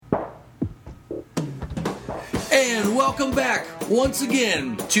And welcome back once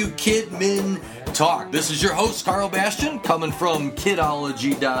again to KidMin Talk. This is your host, Carl Bastian, coming from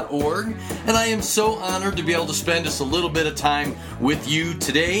kidology.org, and I am so honored to be able to spend just a little bit of time with you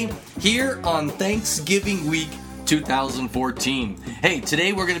today here on Thanksgiving week 2014. Hey,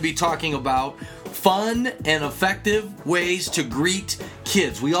 today we're going to be talking about fun and effective ways to greet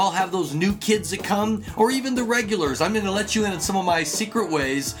kids. We all have those new kids that come, or even the regulars. I'm going to let you in on some of my secret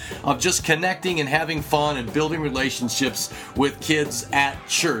ways of just connecting and having fun and building relationships with kids at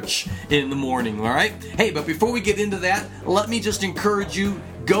church in the morning, all right? Hey, but before we get into that, let me just encourage you,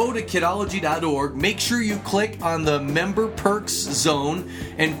 go to kidology.org. Make sure you click on the member perks zone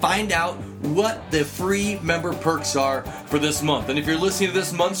and find out what the free member perks are for this month. And if you're listening to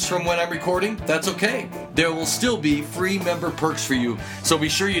this month from when I'm recording, that's okay. There will still be free member perks for you. So be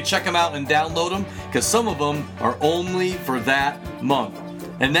sure you check them out and download them, because some of them are only for that month.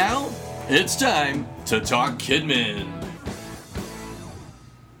 And now, it's time to talk KidMin.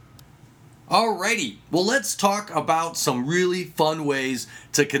 Alrighty, well, let's talk about some really fun ways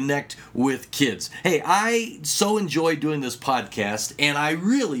to connect with kids. Hey, I so enjoy doing this podcast, and I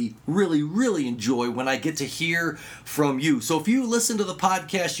really enjoy when I get to hear from you. So if you listen to the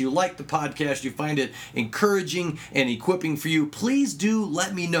podcast, you like the podcast, you find it encouraging and equipping for you, please do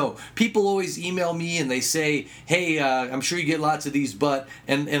let me know. People always email me and they say, hey, I'm sure you get lots of these,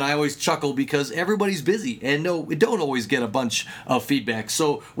 and I always chuckle because everybody's busy, and no, we don't always get a bunch of feedback.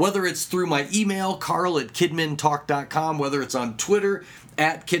 So whether it's through my email, carl@kidmintalk.com, whether it's on Twitter,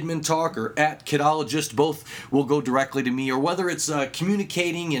 at KidminTalk or at Kidologist, both will go directly to me, or whether it's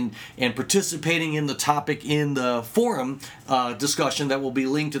communicating and participating in the topic in the forum discussion that will be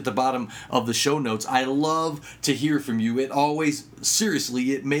linked at the bottom of the show notes. I love to hear from you. It always,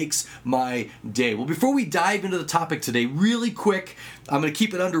 seriously, it makes my day. Well, before we dive into the topic today, really quick, I'm going to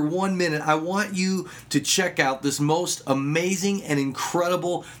keep it under 1 minute. I want you to check out this most amazing and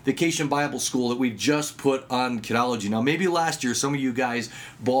incredible Vacation Bible School that we just put on Kidology. Now, maybe last year some of you guys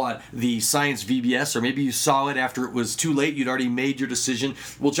bought the Science VBS, or maybe you saw it after it was too late. You'd already made your decision.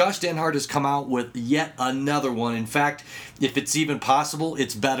 Well, Josh Denhart has come out with yet another one. In fact, if it's even possible,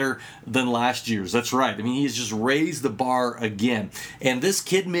 it's better than last year's. That's right. I mean, he's just raised the bar again. And this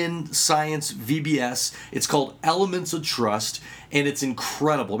KidMin Science VBS, it's called Elements of Trust, and it's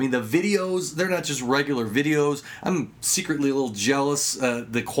incredible. I mean, the videos, they're not just regular videos. I'm secretly a little jealous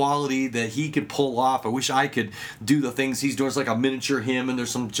the quality that he could pull off. I wish I could do the things he's doing. It's like a miniature him, and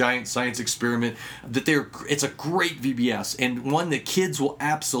there's some giant science experiment. It's a great VBS, and one that kids will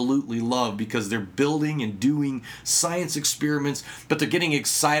absolutely love, because they're building and doing science experiments, but they're getting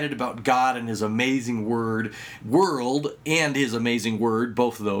excited about God and His amazing world and His amazing word,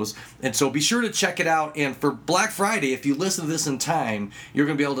 both of those. And so be sure to check it out. And for Black Friday, if you listen to this in time, you're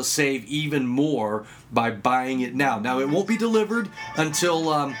going to be able to save even more by buying it now. Now, it won't be delivered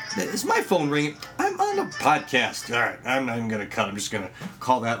until, is my phone ringing? I'm on a podcast. All right, I'm not even going to cut. I'm just going to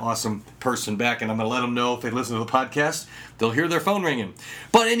call that awesome person back, and I'm going to let them know if they listen to the podcast, they'll hear their phone ringing.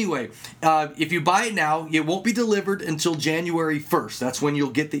 But anyway, if you buy it now, it won't be delivered until January 1st. That's when you'll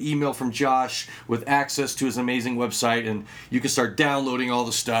get the email from Josh with access to his amazing website, and you can start downloading all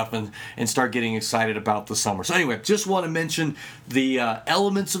the stuff and start getting excited about the summer. So anyway, just want to mention the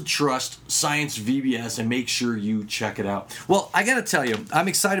Elements of Trust Science VBS, and make sure you check it out. Well, I got to tell you, I'm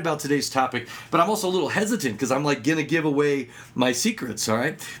excited about today's topic, but I'm also a little hesitant because I'm like going to give away my secrets, all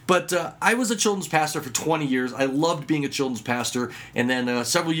right? But I was a children's pastor for 20 years. I loved being a children's pastor, and then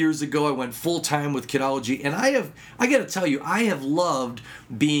several years ago I went full-time with Kidology, and I got to tell you, I have loved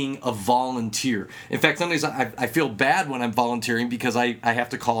being a volunteer. In fact, sometimes I feel bad when I'm volunteering because I have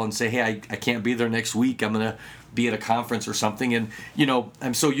to call and say, hey, I can't be there next week. I'm going to be at a conference or something, and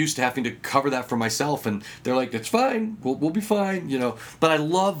I'm so used to having to cover that for myself, and they're like, it's fine, we'll be fine, but I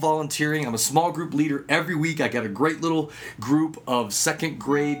love volunteering. I'm a small group leader every week. I got a great little group of second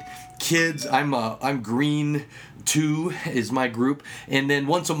grade kids. I'm Green 2 is my group, and then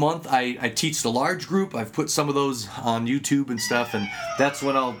once a month I teach the large group. I've put some of those on YouTube and stuff, and that's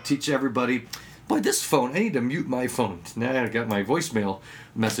when I'll teach everybody. Boy, this phone, I need to mute my phone. Now I got my voicemail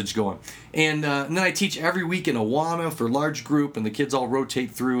message going. And then I teach every week in Awana for large group, and the kids all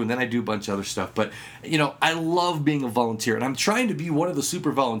rotate through, and then I do a bunch of other stuff. But, I love being a volunteer, and I'm trying to be one of the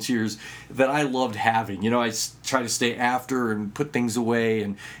super volunteers that I loved having. I try to stay after and put things away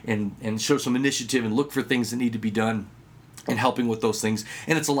and show some initiative and look for things that need to be done and helping with those things,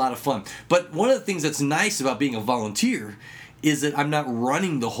 and it's a lot of fun. But one of the things that's nice about being a volunteer is that I'm not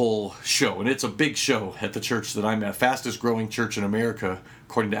running the whole show, and it's a big show at the church that I'm at, fastest growing church in America,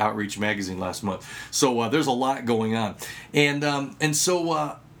 according to Outreach Magazine last month. So there's a lot going on, and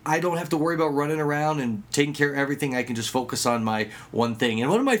so I don't have to worry about running around and taking care of everything. I can just focus on my one thing. And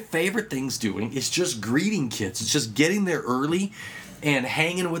one of my favorite things doing is just greeting kids. It's just getting there early and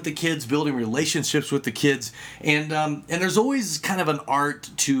hanging with the kids, building relationships with the kids. And there's always kind of an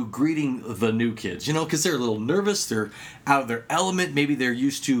art to greeting the new kids, because they're a little nervous. They're out of their element. Maybe they're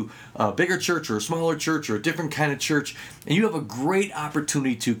used to a bigger church or a smaller church or a different kind of church. And you have a great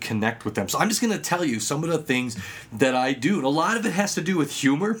opportunity to connect with them. So I'm just going to tell you some of the things that I do. And a lot of it has to do with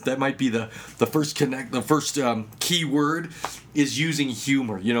humor. That might be the first key word is using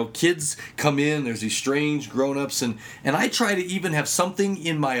humor. Kids come in, there's these strange grown-ups, and I try to even have something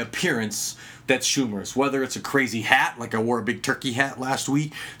in my appearance that's humorous, whether it's a crazy hat, like I wore a big turkey hat last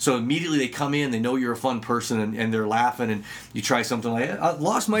week, so immediately they come in, they know you're a fun person, and they're laughing, and you try something like, I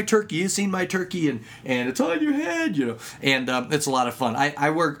lost my turkey, you seen my turkey, and it's on your head, and it's a lot of fun.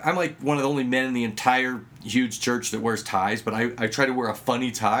 I'm like one of the only men in the entire huge church that wears ties, but I try to wear a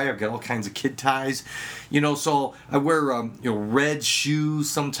funny tie. I've got all kinds of kid ties, so I wear red shoes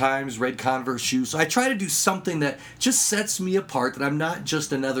sometimes, red Converse shoes. So I try to do something that just sets me apart, that I'm not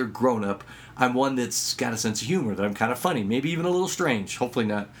just another grown-up. I'm one that's got a sense of humor, that I'm kind of funny, maybe even a little strange, hopefully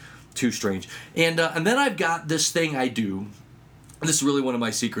not too strange. And then I've got this thing I do. This is really one of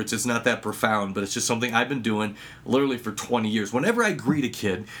my secrets. It's not that profound, but it's just something I've been doing literally for 20 years. Whenever I greet a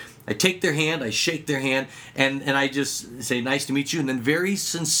kid, I take their hand, I shake their hand, and I just say, nice to meet you. And then very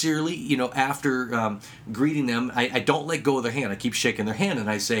sincerely, after greeting them, I don't let go of their hand. I keep shaking their hand, and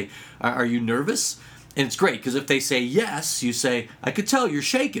I say, are you nervous? And it's great, because if they say yes, you say, I could tell you're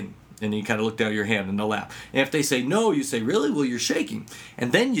shaking. And you kind of look down at your hand and they'll laugh. And if they say no, you say, really? Well, you're shaking.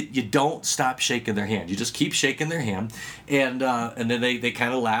 And then you don't stop shaking their hand. You just keep shaking their hand. And then they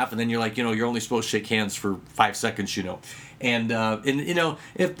kind of laugh. And then you're like, you're only supposed to shake hands for 5 seconds, And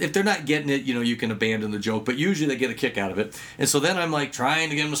if they're not getting it, you can abandon the joke. But usually they get a kick out of it. And so then I'm like trying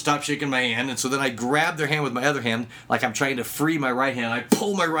to get them to stop shaking my hand. And so then I grab their hand with my other hand, like I'm trying to free my right hand. I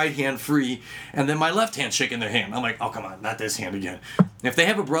pull my right hand free. And then my left hand shaking their hand. I'm like, oh, come on, not this hand again. And if they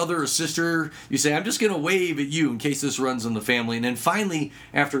have a brother or sister, you say, I'm just going to wave at you in case this runs in the family. And then finally,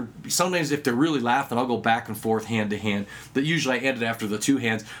 sometimes if they're really laughing, I'll go back and forth hand to hand. But usually I end it after the 2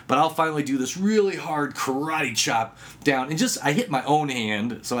 hands. But I'll finally do this really hard karate chop down. And I hit my own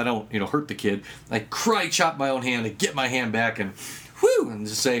hand so I don't, hurt the kid. I karate chop my own hand and get my hand back and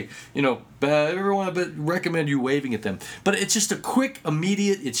just say, everyone would recommend you waving at them. But it's just a quick,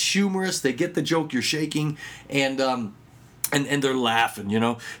 immediate, it's humorous. They get the joke you're shaking, and they're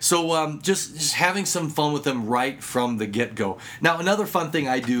laughing, So just having some fun with them right from the get-go. Now, another fun thing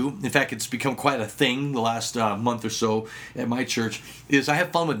I do, in fact, it's become quite a thing the last month or so at my church, is I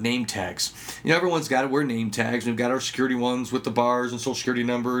have fun with name tags. Everyone's got to wear name tags. We've got our security ones with the bars and social security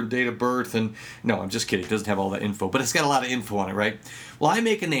number and date of birth. And no, I'm just kidding. It doesn't have all that info, but it's got a lot of info on it, right? Well, I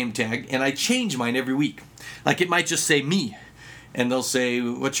make a name tag, and I change mine every week. Like, it might just say me. And they'll say,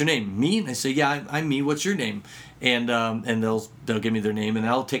 what's your name? Me? And I say, yeah, I'm me. What's your name? And they'll give me their name, and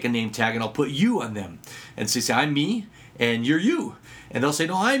I'll take a name tag and I'll put you on them. And so say, I'm me, and you're you. And they'll say,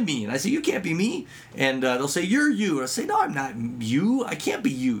 no, I'm me. And I say, you can't be me. And they'll say, you're you. And I say, no, I'm not you. I can't be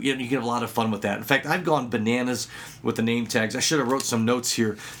you. You can have a lot of fun with that. In fact, I've gone bananas with the name tags. I should have wrote some notes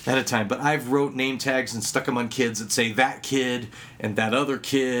here at a time, but I've wrote name tags and stuck them on kids that say that kid and that other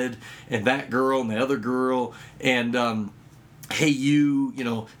kid and that girl and that other girl. And hey, so you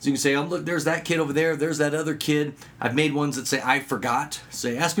can say, look, there's that kid over there, there's that other kid. I've made ones that say, I forgot.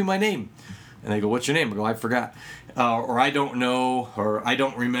 Say, ask me my name. And they go, what's your name? I go, I forgot. Or I don't know, or I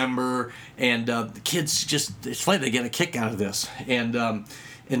don't remember. And the kids it's funny, they get a kick out of this.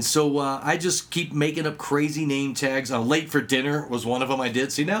 And so I just keep making up crazy name tags. Late for dinner was one of them I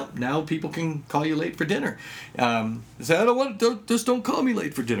did. See, now people can call you late for dinner. Say, just don't call me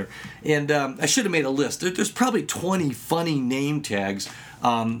late for dinner. And I should have made a list. There's probably 20 funny name tags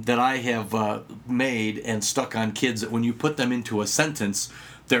that I have made and stuck on kids that when you put them into a sentence,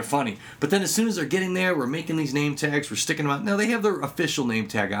 they're funny. But then as soon as they're getting there, we're making these name tags, we're sticking them out. Now, they have their official name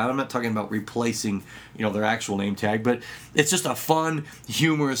tag on. I'm not talking about replacing, their actual name tag, but it's just a fun,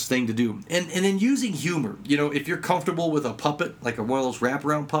 humorous thing to do. And then using humor, if you're comfortable with a puppet, like one of those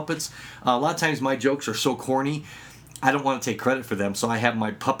wraparound puppets, a lot of times my jokes are so corny, I don't want to take credit for them, so I have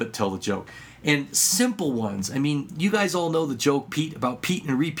my puppet tell the joke. And simple ones. I mean, you guys all know the joke, about Pete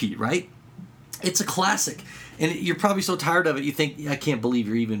and repeat, right? It's a classic. And you're probably so tired of it, you think, I can't believe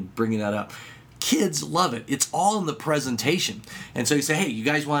you're even bringing that up. Kids love it. It's all in the presentation. And so you say, hey, you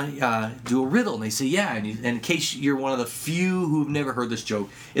guys want to do a riddle? And they say, yeah. And in case you're one of the few who've never heard this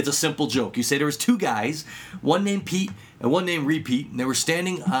joke, it's a simple joke. You say there was 2 guys, one named Pete and one named Repeat, and they were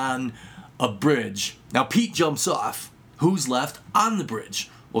standing on a bridge. Now, Pete jumps off. Who's left on the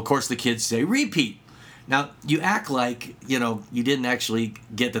bridge? Well, of course, the kids say, repeat. Now, you act like, you didn't actually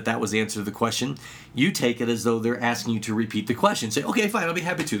get that was the answer to the question. You take it as though they're asking you to repeat the question. Say, okay, fine, I'll be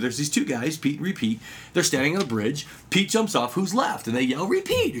happy to. There's these two guys, Pete and Repeat. They're standing on a bridge. Pete jumps off, who's left? And they yell,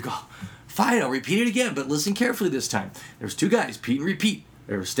 repeat. You go, fine, I'll repeat it again, but listen carefully this time. There's two guys, Pete and Repeat.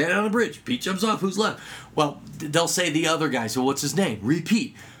 They're standing on a bridge. Pete jumps off, who's left? Well, they'll say the other guy, so what's his name?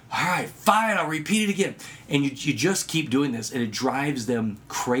 Repeat. All right, fine, I'll repeat it again. And you just keep doing this, and it drives them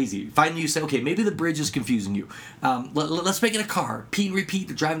crazy. Finally, you say, okay, maybe the bridge is confusing you. Let's make it a car. Pete and Repeat,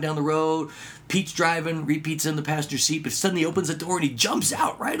 they're driving down the road. Pete's driving, Repeat's in the passenger seat, but suddenly he opens the door and he jumps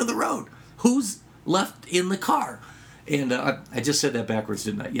out right on the road. Who's left in the car? And I just said that backwards,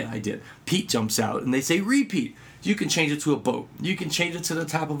 didn't I? Yeah, I did. Pete jumps out, and they say, repeat. You can change it to a boat. You can change it to the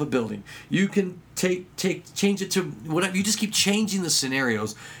top of a building. You can change it to whatever. You just keep changing the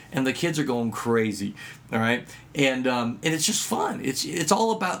scenarios, and the kids are going crazy. All right, and it's just fun. It's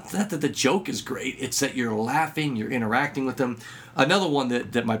all about not that the joke is great. It's that you're laughing, you're interacting with them. Another one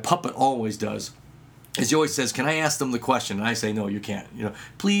that my puppet always does is he always says, "Can I ask them the question?" And I say, "No, you can't.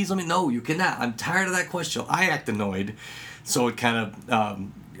 Please let me. No, you cannot. I'm tired of that question." I act annoyed, so it kind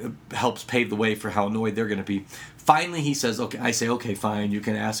of helps pave the way for how annoyed they're going to be. Finally, he says, okay, I say, okay, fine, you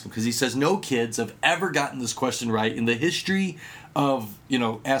can ask him. Because he says no kids have ever gotten this question right in the history of,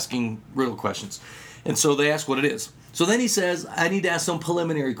 asking riddle questions. And so they ask what it is. So then he says, I need to ask some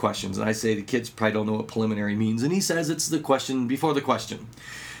preliminary questions. And I say the kids probably don't know what preliminary means. And he says it's the question before the question.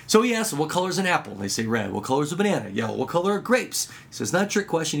 So he asks them, what color is an apple? They say red. What color is a banana? Yellow. What color are grapes? He says, not a trick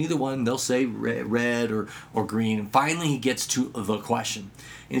question, either one. They'll say red or green. And finally he gets to the question.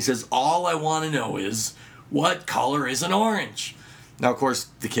 And he says, all I want to know is, what color is an orange? Now, of course,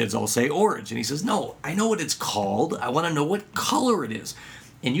 the kids all say orange. And he says, no, I know what it's called. I want to know what color it is.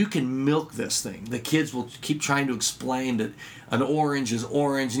 And you can milk this thing. The kids will keep trying to explain that an orange is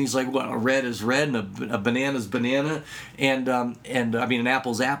orange. And he's like, what, a red is red and a banana is banana. And an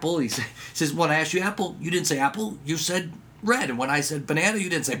apple's apple. He says, when I asked you apple, you didn't say apple. You said red. And when I said banana, you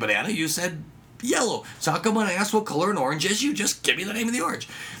didn't say banana. You said yellow. So how come when I ask what color an orange is, you just give me the name of the orange?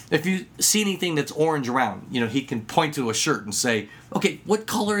 If you see anything that's orange around, he can point to a shirt and say, okay, what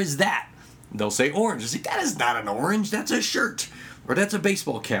color is that? And they'll say orange. I say, that is not an orange, that's a shirt. Or that's a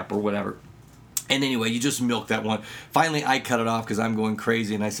baseball cap or whatever. And anyway, you just milk that one. Finally, I cut it off because I'm going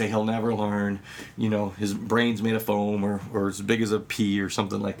crazy, and I say he'll never learn. His brain's made of foam or as big as a pea or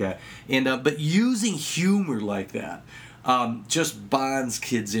something like that. And but using humor like that, just bonds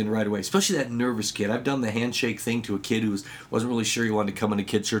kids in right away, especially that nervous kid. I've done the handshake thing to a kid who wasn't really sure he wanted to come into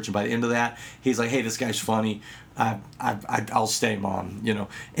kids' church, and by the end of that, he's like, hey, this guy's funny. I'll stay, Mom,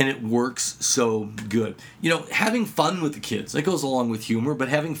 and it works so good. Having fun with the kids, that goes along with humor, but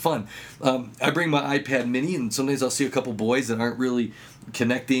having fun. I bring my iPad mini, and sometimes I'll see a couple boys that aren't really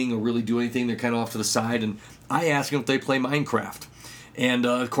connecting or really do anything. They're kind of off to the side, and I ask them if they play Minecraft. And,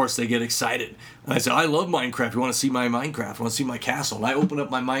 of course, they get excited. And I say, I love Minecraft. You want to see my Minecraft? I want to see my castle. And I open up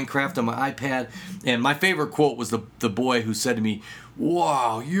my Minecraft on my iPad. And my favorite quote was the boy who said to me,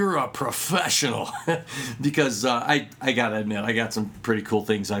 wow, you're a professional. Because I got to admit, I got some pretty cool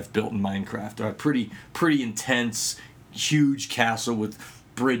things I've built in Minecraft. A pretty intense, huge castle with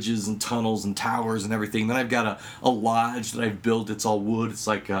bridges and tunnels and towers and everything. Then I've got a lodge that I've built. It's all wood. It's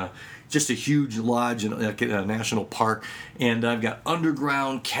like just a huge lodge in a national park, and I've got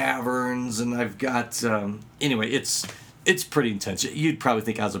underground caverns, and I've got anyway, it's pretty intense. You'd probably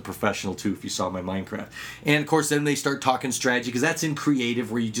think I was a professional too if you saw my Minecraft. And of course, then they start talking strategy, because that's in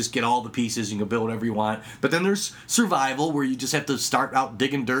creative, where you just get all the pieces, you can build whatever you want. But then there's survival, where you just have to start out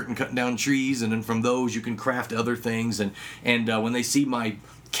digging dirt and cutting down trees, and then from those you can craft other things. And when they see my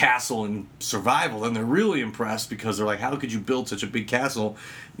castle and survival, then they're really impressed, because they're like, how could you build such a big castle,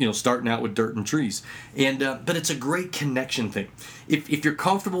 starting out with dirt and trees? And but it's a great connection thing. If you're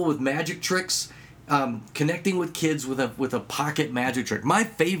comfortable with magic tricks, connecting with kids with a pocket magic trick. My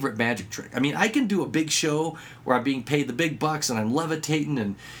favorite magic trick. I mean, I can do a big show where I'm being paid the big bucks and I'm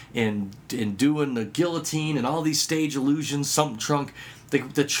levitating and doing the guillotine and all these stage illusions, something trunk.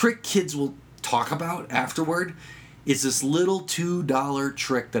 The trick kids will talk about afterward is this little $2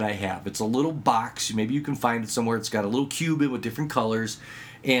 trick that I have. It's a little box. Maybe you can find it somewhere. It's got a little cube in with different colors,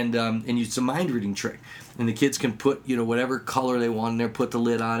 and it's a mind reading trick. And the kids can put whatever color they want in there, put the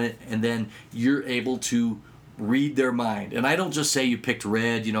lid on it, and then you're able to read their mind. And I don't just say you picked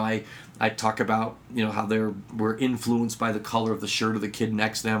red. I talk about how we're influenced by the color of the shirt of the kid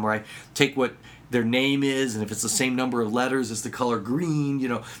next to them, or I take what their name is, and if it's the same number of letters as the color green.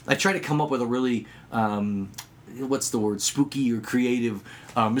 I try to come up with a really what's the word, spooky or creative,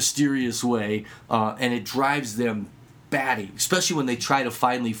 mysterious way, and it drives them batty, especially when they try to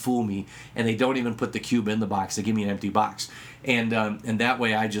finally fool me and they don't even put the cube in the box. They give me an empty box. And that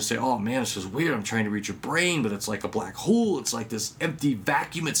way I just say, oh man, it's just weird. I'm trying to reach your brain, but it's like a black hole. It's like this empty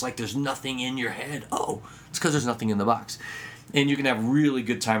vacuum. It's like there's nothing in your head. Oh, it's because there's nothing in the box. And you can have really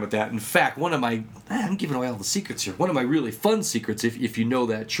good time with that. In fact, I'm giving away all the secrets here. One of my really fun secrets, if you know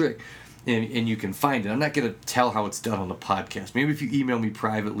that trick, and you can find it. I'm not going to tell how it's done on the podcast. Maybe if you email me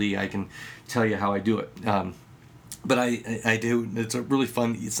privately, I can tell you how I do it. But I do. It's a really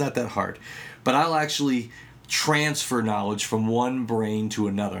fun. It's not that hard. But I'll actually transfer knowledge from one brain to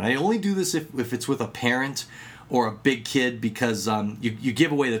another. And I only do this if it's with a parent or a big kid, because you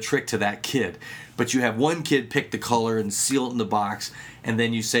give away the trick to that kid. But you have one kid pick the color and seal it in the box, and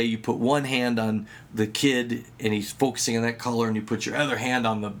then you say you put one hand on the kid and he's focusing on that color, and you put your other hand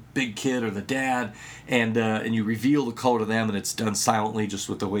on the big kid or the dad, and you reveal the color to them, and it's done silently just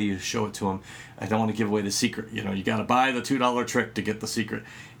with the way you show it to them. I don't want to give away the secret. You got to buy the $2 trick to get the secret.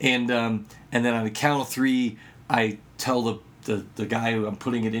 And then on the count of 3, I tell the guy who I'm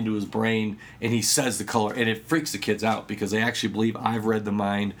putting it into his brain, and he says the color, and it freaks the kids out because they actually believe I've read the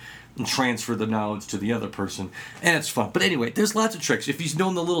mind and transfer the knowledge to the other person, and it's fun. But anyway, there's lots of tricks. If you've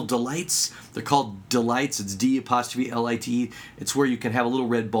known the little delights, they're called delights. It's D''Lite. It's where you can have a little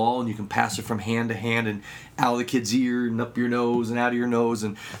red ball and you can pass it from hand to hand and out of the kid's ear and up your nose and out of your nose,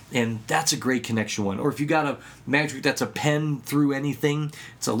 and that's a great connection one. Or if you got a magic trick that's a pen through anything,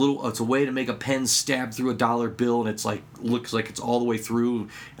 it's a way to make a pen stab through a dollar bill, and it's like looks like it's all the way through,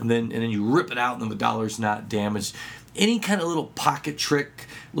 and then you rip it out and then the dollar's not damaged. Any kind of little pocket trick,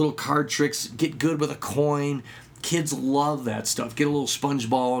 little card tricks, get good with a coin. Kids love that stuff. Get a little sponge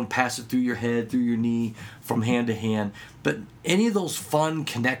ball and pass it through your head, through your knee, from hand to hand. But any of those fun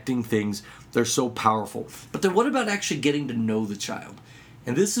connecting things, they're so powerful. But then what about actually getting to know the child?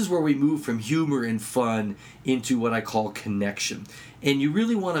 And this is where we move from humor and fun into what I call connection. And you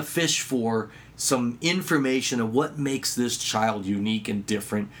really want to fish for some information of what makes this child unique and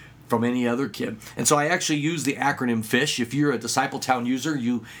different from any other kid. And so I actually use the acronym FISH. If you're a Discipletown user,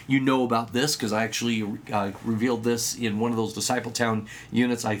 you know about this, because I actually revealed this in one of those Discipletown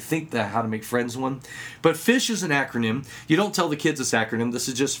units. I think the How to Make Friends one. But FISH is an acronym. You don't tell the kids this acronym. This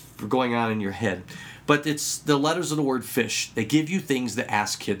is just for going on in your head. But it's the letters of the word FISH. They give you things to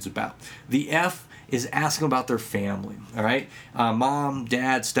ask kids about. The F is asking about their family, all right? Mom,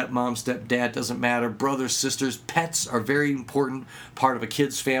 dad, stepmom, stepdad, doesn't matter. Brothers, sisters, pets are very important part of a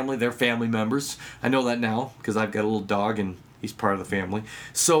kid's family. They're family members. I know that now because I've got a little dog and he's part of the family.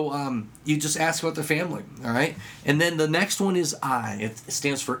 So you just ask about their family, all right? And then the next one is I. It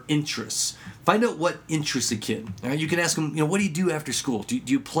stands for interests. Find out what interests a kid. All right? You can ask them, what do you do after school? Do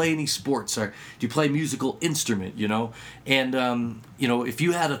you play any sports? Or do you play a musical instrument, And, if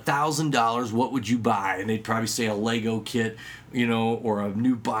you had $1,000, what would you buy? And they'd probably say a Lego kit, or a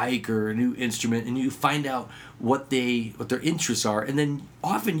new bike or a new instrument. And you find out what their interests are. And then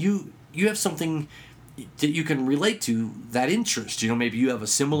often you have something that you can relate to that interest. Maybe you have a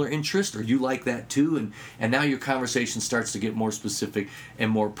similar interest or you like that too, and now your conversation starts to get more specific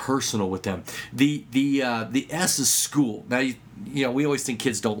and more personal with them. The S is school. Now we always think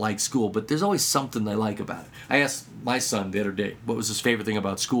kids don't like school, but there's always something they like about it. I asked my son the other day what was his favorite thing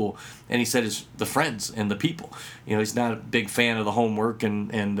about school, and he said it's the friends and the people. He's not a big fan of the homework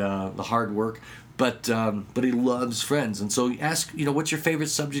and the hard work, but he loves friends. And so you ask, what's your favorite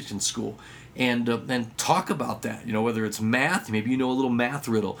subject in school? And talk about that, whether it's math, maybe a little math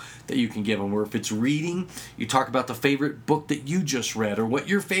riddle that you can give them, or if it's reading, you talk about the favorite book that you just read, or what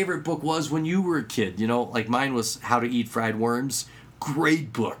your favorite book was when you were a kid. Like mine was How to Eat Fried Worms.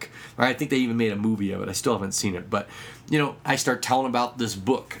 Great book. Or I think they even made a movie of it. I still haven't seen it, but I start telling about this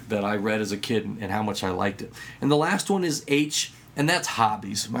book that I read as a kid and how much I liked it. And the last one is H. And that's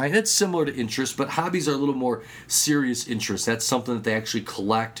hobbies, right? That's similar to interests, but hobbies are a little more serious interests. That's something that they actually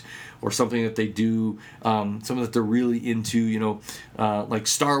collect, or something that they do, something that they're really into. Like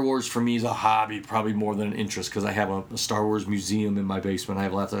Star Wars for me is a hobby, probably more than an interest, because I have a Star Wars museum in my basement. I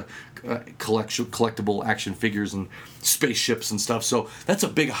have lots of collectible action figures and spaceships and stuff. So that's a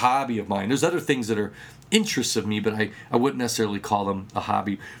big hobby of mine. There's other things that are interests of me, but I wouldn't necessarily call them a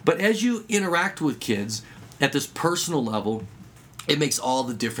hobby. But as you interact with kids at this personal level, it makes all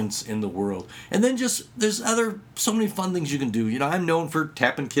the difference in the world. And then there's so many fun things you can do. I'm known for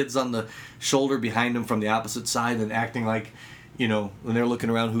tapping kids on the shoulder behind them from the opposite side and acting like, when they're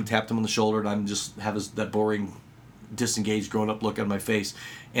looking around, who tapped them on the shoulder, and I'm just have that boring, disengaged, grown-up look on my face.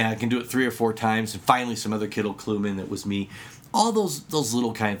 And I can do it 3 or 4 times, and finally some other kid will clue in that was me. all those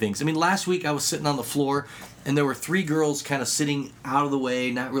little kind of things. I mean, last week I was sitting on the floor, and there were 3 girls kind of sitting out of the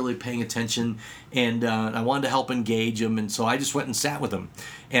way, not really paying attention, and I wanted to help engage them, and so I just went and sat with them.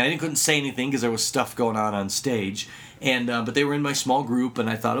 And I couldn't say anything because there was stuff going on stage, and but they were in my small group, and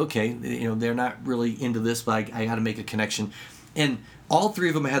I thought, okay, they're not really into this, but I got to make a connection. And all 3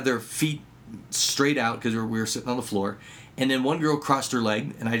 of them had their feet straight out because we were sitting on the floor, and then one girl crossed her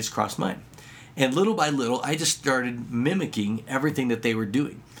leg, and I just crossed mine. And little by little, I just started mimicking everything that they were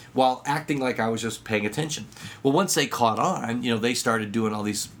doing while acting like I was just paying attention. Well, once they caught on, they started doing all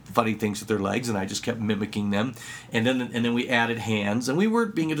these funny things with their legs, and I just kept mimicking them. And then we added hands, and we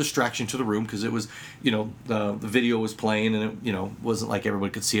weren't being a distraction to the room because it was, the video was playing, and it, wasn't like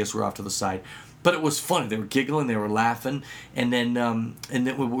everybody could see us. We're off to the side. But it was funny. They were giggling, they were laughing, and then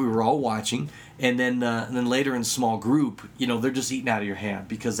we were all watching. And then later in small group, they're just eating out of your hand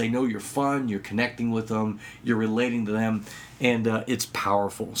because they know you're fun, you're connecting with them, you're relating to them, and it's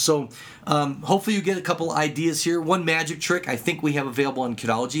powerful. So hopefully you get a couple ideas here. One magic trick I think we have available on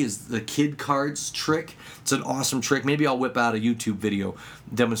Kidology is the Kid Cards trick. It's an awesome trick. Maybe I'll whip out a YouTube video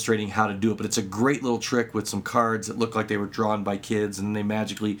demonstrating how to do it, but it's a great little trick with some cards that look like they were drawn by kids, and then they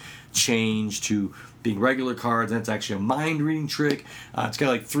magically change to being regular cards, and it's actually a mind-reading trick. It's got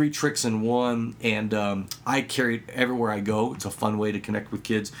like 3 tricks in one, and I carry it everywhere I go. It's a fun way to connect with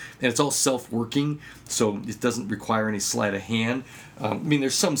kids, and it's all self-working, so it doesn't require any sleight of hand.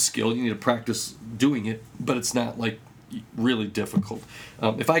 There's some skill. You need to practice doing it, but it's not like really difficult.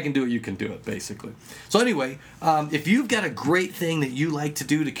 If I can do it, you can do it, basically. So anyway, if you've got a great thing that you like to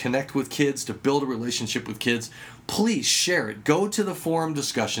do to connect with kids, to build a relationship with kids, please share it. Go to the forum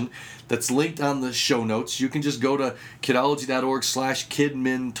discussion that's linked on the show notes. You can just go to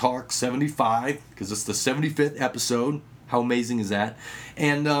kidology.org/KidminTalk75 because it's the 75th episode. How amazing is that?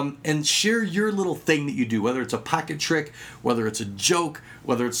 And share your little thing that you do, whether it's a pocket trick, whether it's a joke,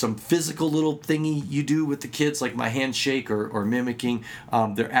 whether it's some physical little thingy you do with the kids, like my handshake or mimicking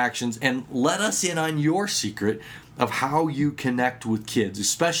their actions. And let us in on your secret of how you connect with kids,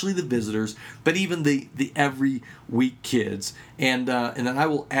 especially the visitors, but even the every week kids. And then I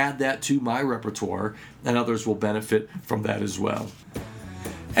will add that to my repertoire, and others will benefit from that as well.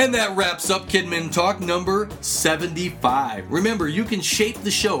 And that wraps up Kidmin Talk number 75. Remember, you can shape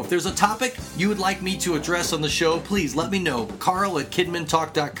the show. If there's a topic you would like me to address on the show, please let me know.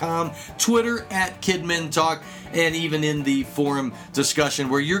 Carl@KidminTalk.com, Twitter @KidminTalk, and even in the forum discussion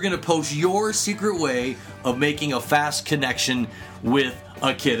where you're going to post your secret way of making a fast connection with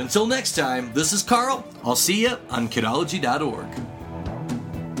a kid. Until next time, this is Carl. I'll see you on Kidology.org.